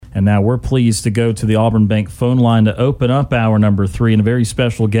And now we're pleased to go to the Auburn Bank phone line to open up hour number 3. And a very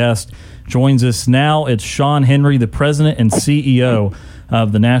special guest joins us now. It's Sean Henry, the president and CEO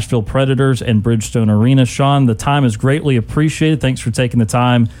of the Nashville Predators and Bridgestone Arena. Sean, the time is greatly appreciated. Thanks for taking the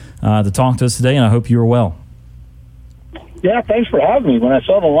time to talk to us today, and I hope you are well. Yeah, thanks for having me. When I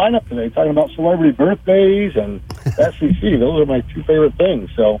saw the lineup today, talking about celebrity birthdays and SEC, those are my 2 favorite things.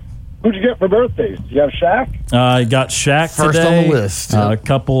 So, who'd you get for birthdays? Did you have Shaq? I got Shaq first today. on the list. A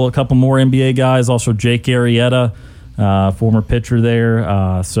couple more NBA guys. Also, Jake Arrieta, former pitcher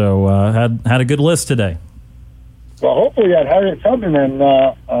there. So had a good list today. Well, hopefully you had Harriet Tubman and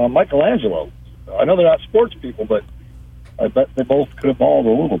Michelangelo. I know they're not sports people, but I bet they both could have balled a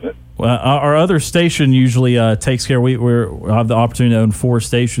little bit. Well, our other station usually takes care. We have the opportunity to own 4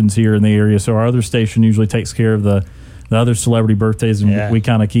 stations here in the area, so our other station usually takes care of the other celebrity birthdays, and we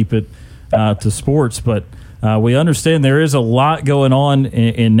kind of keep it to sports. But we understand there is a lot going on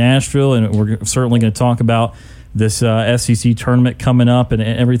in Nashville, and we're certainly going to talk about this SEC tournament coming up and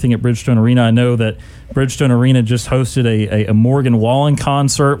everything at Bridgestone Arena. I know that Bridgestone Arena just hosted a Morgan Wallen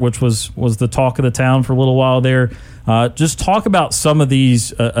concert, which was the talk of the town for a little while there. Just talk about some of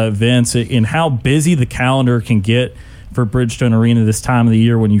these events and how busy the calendar can get for Bridgestone Arena this time of the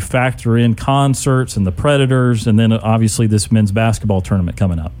year when you factor in concerts and the Predators and then obviously this men's basketball tournament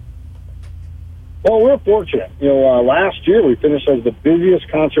coming up. Well, we're fortunate. Last year we finished as the busiest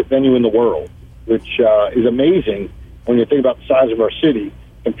concert venue in the world, which is amazing when you think about the size of our city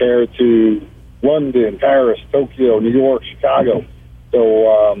compared to London, Paris, Tokyo, New York, Chicago.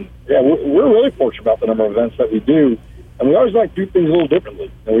 So, we're really fortunate about the number of events that we do, and we always like to do things a little differently.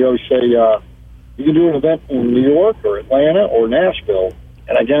 And we always say, you can do an event in New York or Atlanta or Nashville,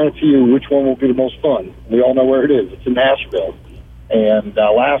 and I guarantee you which one will be the most fun. We all know where it is. It's in Nashville. And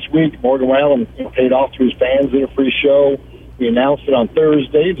last week, Morgan Wallen paid off to his fans in a free show. We announced it on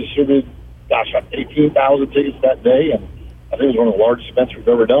Thursday, distributed 18,000 tickets that day, and I think it was one of the largest events we've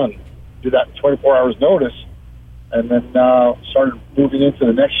ever done. Did that in 24 hours notice, and then started moving into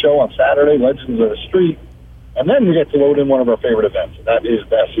the next show on Saturday, Legends of the Street, and then we get to load in one of our favorite events, and that is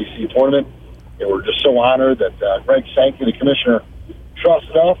the SEC tournament. And we're just so honored that Greg Sankey, the commissioner,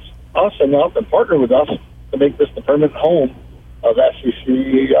 trusted us enough and partnered with us to make this the permanent home of the SEC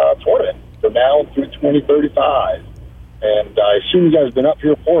tournament from now through 2035. And I assume you guys have been up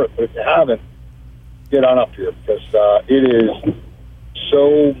here for it, but if you haven't, get on up here because it is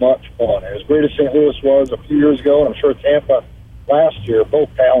so much fun. And as great as St. Louis was a few years ago, and I'm sure Tampa last year,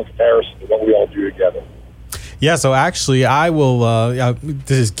 both pale in comparison to what we all do together. Yeah, so actually I will,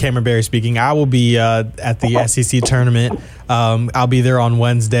 this is Cameron Barry speaking, I will be at the SEC tournament. I'll be there on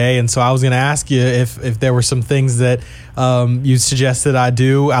Wednesday, and so I was going to ask you if there were some things that you suggested I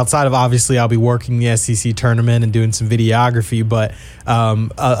do, outside of obviously I'll be working the SEC tournament and doing some videography, but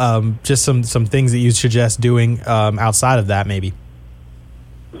just some things that you suggest doing outside of that maybe.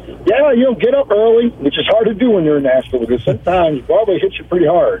 Yeah, get up early, which is hard to do when you're in Nashville because sometimes Broadway hits you pretty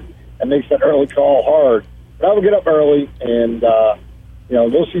hard and makes that early call hard. But I would get up early and,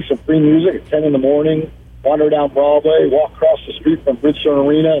 go see some free music at 10 in the morning, wander down Broadway, walk across the street from Bridgestone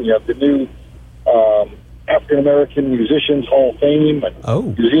Arena, and you have the new African-American Musicians Hall of Fame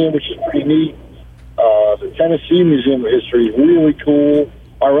and museum, which is pretty neat. The Tennessee Museum of History is really cool.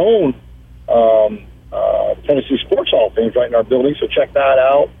 Our own Tennessee Sports Hall of Fame is right in our building, so check that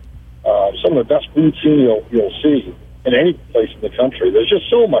out. Some of the best food scene you'll see in any place in the country. There's just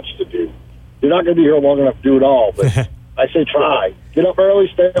so much to do. You're not going to be here long enough to do it all, but I say try. Get up early,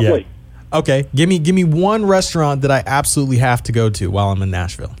 stay up late. Okay, give me one restaurant that I absolutely have to go to while I'm in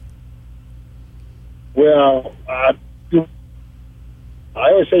Nashville. Well, I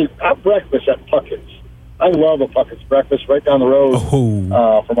always say have breakfast at Puckett's. I love a Puckett's breakfast right down the road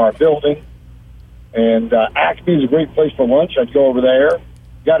from our building. And Acme is a great place for lunch. I'd go over there.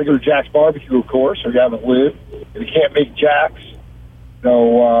 You got to go to Jack's Barbecue, of course, or you haven't lived. If you can't make Jack's,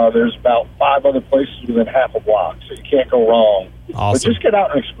 there's about 5 other places within half a block, so you can't go wrong. Awesome. But just get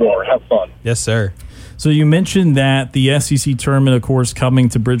out and explore. Have fun. Yes, sir. So you mentioned that the SEC tournament, of course, coming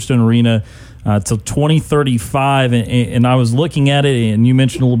to Bridgestone Arena till 2035, and I was looking at it, and you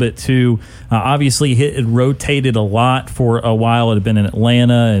mentioned a little bit too. Obviously, it rotated a lot for a while. It had been in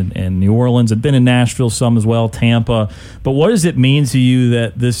Atlanta and New Orleans. It had been in Nashville some as well, Tampa. But what does it mean to you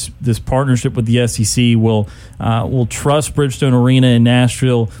that this partnership with the SEC will trust Bridgestone Arena in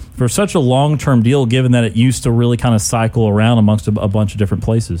Nashville for such a long-term deal, given that it used to really kind of cycle around amongst a bunch of different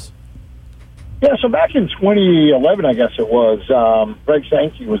places? Yeah, so back in 2011, I guess it was, Greg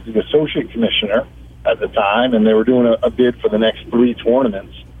Sankey was the associate commissioner at the time, and they were doing a bid for the next 3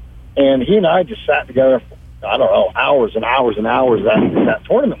 tournaments. And he and I just sat together I don't know, hours and hours and hours that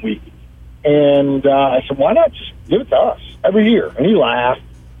tournament week. And I said, why not just give it to us every year? And he laughed.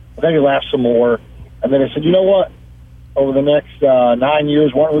 And then he laughed some more. And then I said, you know what? Over the next 9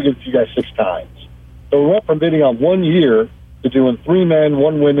 years, why don't we give it to you guys 6 times? So we went from bidding on 1 year to doing 3 men,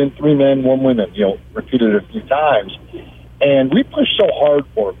 1 women, 3 men, 1 women, repeated it a few times. And we pushed so hard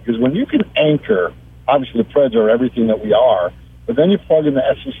for it because when you can anchor, obviously the Preds are everything that we are, but then you plug in the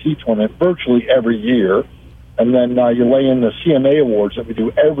SEC tournament virtually every year, and then you lay in the CMA awards that we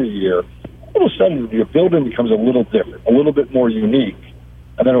do every year, all of a sudden your building becomes a little different, a little bit more unique,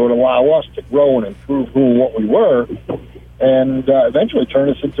 and then it would allow us to grow and improve who and what we were, and eventually turn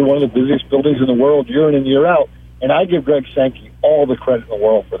us into one of the busiest buildings in the world year in and year out. And I give Greg Sankey all the credit in the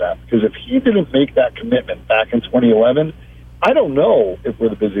world for that, because if he didn't make that commitment back in 2011, I don't know if we're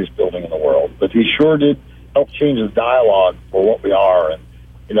the busiest building in the world, but he sure did help change the dialogue for what we are. And,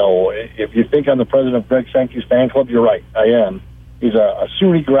 if you think I'm the president of Greg Sankey's fan club, you're right, I am. He's a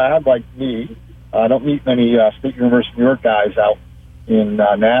SUNY grad like me. I don't meet many State University of New York guys out in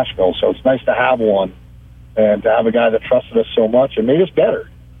Nashville, so it's nice to have one and to have a guy that trusted us so much and made us better.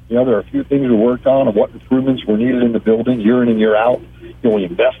 There are a few things we worked on and what improvements were needed in the building year in and year out. We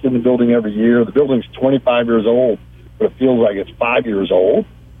invest in the building every year. The building's 25 years old, but it feels like it's 5 years old.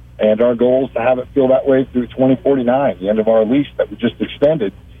 And our goal is to have it feel that way through 2049, the end of our lease that we just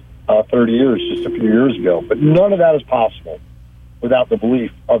extended 30 years just a few years ago. But none of that is possible without the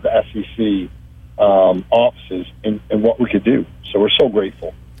belief of the SEC offices in what we could do. So we're so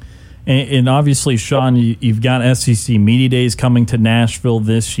grateful. And obviously, Sean, you've got SEC Media Days coming to Nashville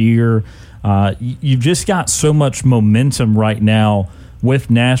this year. You've just got so much momentum right now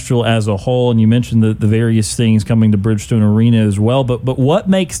with Nashville as a whole, and you mentioned the various things coming to Bridgestone Arena as well. But what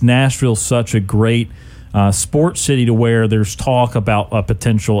makes Nashville such a great sports city to where there's talk about a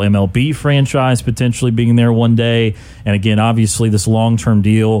potential MLB franchise potentially being there one day, and again, obviously this long-term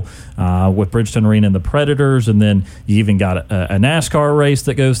deal with Bridgestone Arena and the Predators, and then you even got a NASCAR race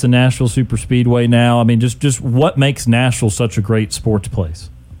that goes to Nashville Superspeedway now. I mean, just what makes Nashville such a great sports place?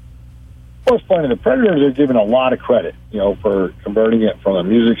 Well, it's funny. The Predators are given a lot of credit, for converting it from a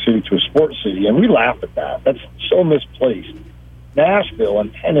music city to a sports city, and we laugh at that. That's so misplaced. Nashville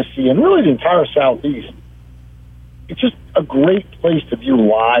and Tennessee and really the entire Southeast, it's just a great place to view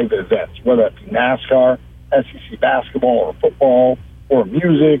live events, whether it be NASCAR, SEC basketball or football or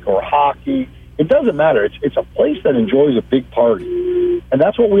music or hockey. It doesn't matter. It's a place that enjoys a big party, and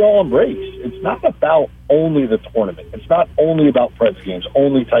that's what we all embrace. It's not about only the tournament. It's not only about Preds games,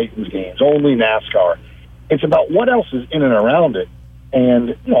 only Titans games, only NASCAR. It's about what else is in and around it.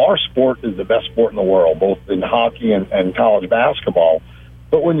 And, our sport is the best sport in the world, both in hockey and college basketball.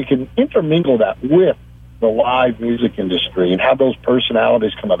 But when you can intermingle that with the live music industry and have those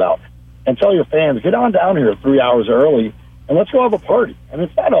personalities come about and tell your fans, get on down here 3 hours early and let's go have a party. And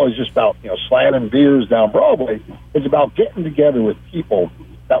it's not always just about, slamming beers down Broadway. It's about getting together with people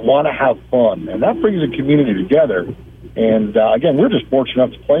that want to have fun. And that brings a community together. And, again, we're just fortunate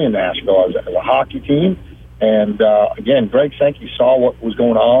enough to play in Nashville as a hockey team. And, again, Greg Sankey saw what was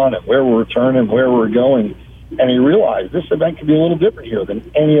going on and where we're turning, where we're going. And he realized this event could be a little different here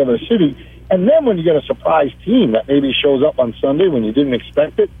than any other city. And then when you get a surprise team that maybe shows up on Sunday when you didn't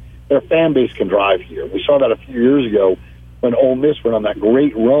expect it, their fan base can drive here. We saw that a few years ago when Ole Miss went on that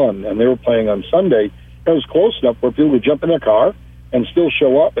great run and they were playing on Sunday. It was close enough where people would jump in their car and still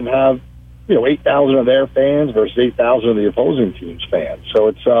show up and have, 8,000 of their fans versus 8,000 of the opposing team's fans. So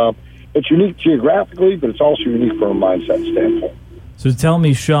it's unique geographically, but it's also unique from a mindset standpoint. So tell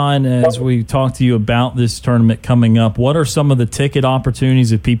me, Sean, as we talk to you about this tournament coming up, what are some of the ticket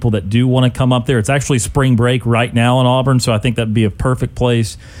opportunities of people that do want to come up there? It's actually spring break right now in Auburn, so I think that'd be a perfect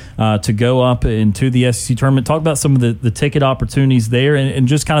place to go up into the SEC tournament. Talk about some of the ticket opportunities there and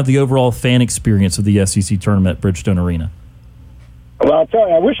just kind of the overall fan experience of the SEC tournament at Bridgestone Arena. Well, I'll tell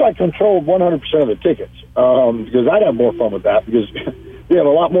you, I wish I controlled 100% of the tickets because I'd have more fun with that because we have a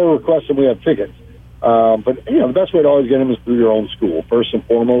lot more requests than we have tickets. But, the best way to always get them is through your own school. First and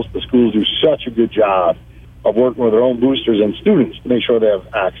foremost, the schools do such a good job of working with their own boosters and students to make sure they have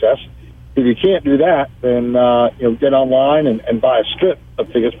access. If you can't do that, then, get online and buy a strip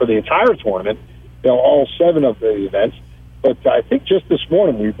of tickets for the entire tournament, all 7 of the events. But I think just this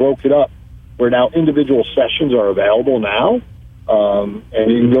morning we broke it up where now individual sessions are available now.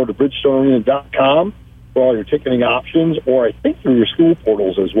 And you can go to BridgestoneArena.com for all your ticketing options, or I think through your school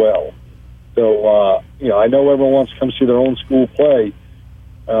portals as well. So, I know everyone wants to come see their own school play,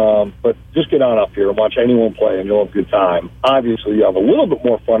 but just get on up here and watch anyone play, and you'll have a good time. Obviously, you have a little bit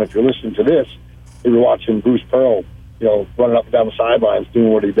more fun if you're listening to this. If you're watching Bruce Pearl, running up and down the sidelines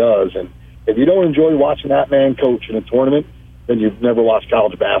doing what he does. And If you don't enjoy watching that man coach in a tournament, then you've never watched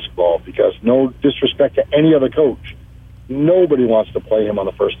college basketball, because no disrespect to any other coach, nobody wants to play him on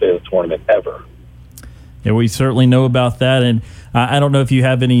the first day of the tournament ever. Yeah, we certainly know about that, and I don't know if you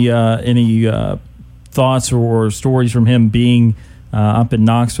have any thoughts or stories from him being up in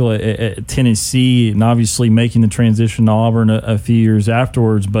Knoxville at Tennessee, and obviously making the transition to Auburn a few years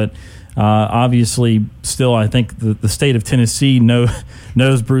afterwards. But obviously, still, I think the state of Tennessee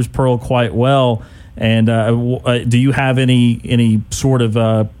knows Bruce Pearl quite well. And do you have any sort of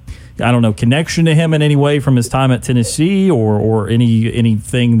connection to him in any way from his time at Tennessee, or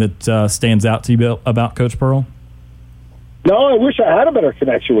anything that stands out to you about Coach Pearl? No, I wish I had a better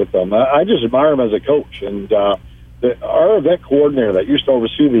connection with him. I just admire him as a coach. And our event coordinator that used to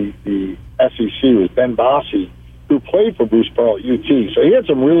oversee the SEC was Ben Bossie, who played for Bruce Pearl at UT. So he had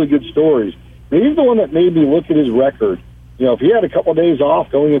some really good stories. And he's the one that made me look at his record. If he had a couple of days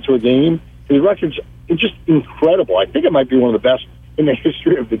off going into a game, his record's just incredible. I think it might be one of the best in the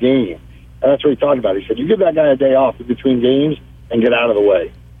history of the game. And that's what he talked about. He said, you give that guy a day off in between games and get out of the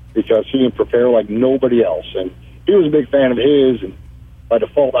way, because he can prepare like nobody else. And he was a big fan of his, and by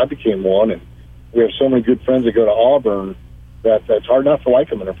default, I became one. And we have so many good friends that go to Auburn that it's hard not to like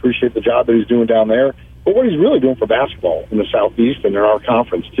him and appreciate the job that he's doing down there, but what he's really doing for basketball in the Southeast and in our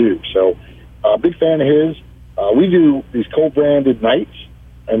conference, too. So, big fan of his. We do these co-branded nights,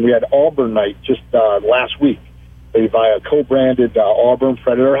 and we had Auburn night just last week. They buy a co-branded Auburn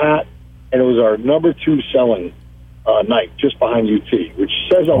Predator hat, and it was our number 2 selling night, just behind UT, which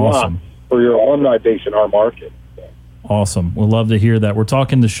says a lot for your alumni base in our market. Awesome. We'd love to hear that. We're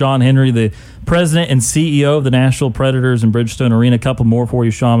talking to Sean Henry, the president and CEO of the Nashville Predators in Bridgestone Arena. A couple more for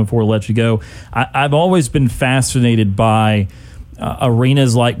you, Sean, before we let you go. I've always been fascinated by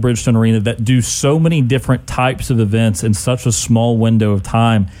arenas like Bridgestone Arena that do so many different types of events in such a small window of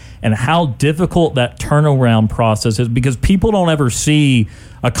time, and how difficult that turnaround process is, because people don't ever see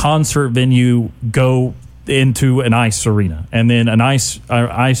a concert venue go into an ice arena, and then an ice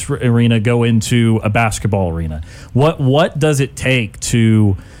arena go into a basketball arena. What does it take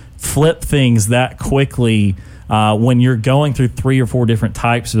to flip things that quickly when you're going through 3 or 4 different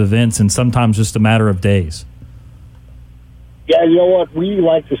types of events, and sometimes just a matter of days? Yeah, you know what? We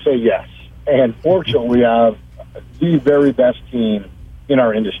like to say yes. And fortunately, we have the very best team in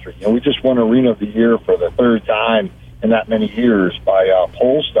our industry. We just won Arena of the Year for the 3rd time in that many years by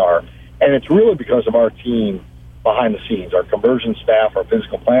Polestar. And it's really because of our team behind the scenes, our conversion staff, our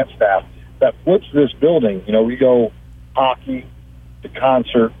physical plant staff, that flips this building. We go hockey to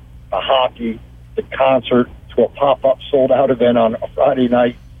concert, to hockey to concert, to a pop-up sold-out event on a Friday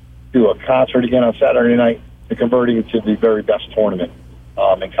night, to a concert again on Saturday night, to converting it to the very best tournament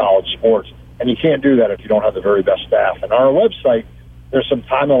in college sports. And you can't do that if you don't have the very best staff. And our website, there's some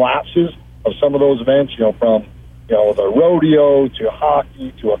time elapses of some of those events, from the rodeo to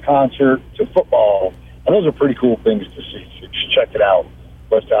hockey to a concert to football. And those are pretty cool things to see. So you should check it out.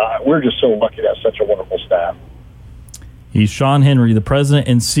 But we're just so lucky to have such a wonderful staff. He's Sean Henry, the president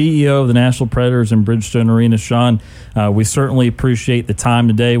and CEO of the Nashville Predators in Bridgestone Arena. Sean, we certainly appreciate the time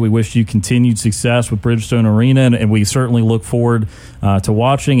today. We wish you continued success with Bridgestone Arena, and we certainly look forward to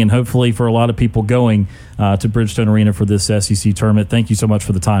watching, and hopefully for a lot of people going to Bridgestone Arena for this SEC tournament. Thank you so much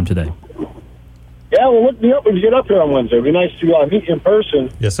for the time today. Yeah, well, look me up when you get up here on Wednesday. It'd be nice to meet you in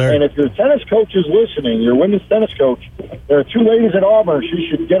person. Yes, sir. And if your tennis coach is listening, your women's tennis coach, there are 2 ladies at Auburn. She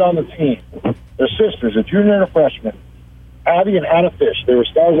should get on the team. They're sisters, a junior and a freshman. Abby and Hannah Fish. They were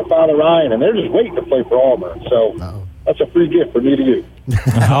stars at Father Ryan, and they're just waiting to play for Auburn. So that's a free gift from me to you.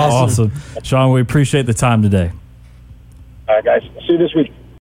 Awesome. Sean, we appreciate the time today. All right, guys. See you this week.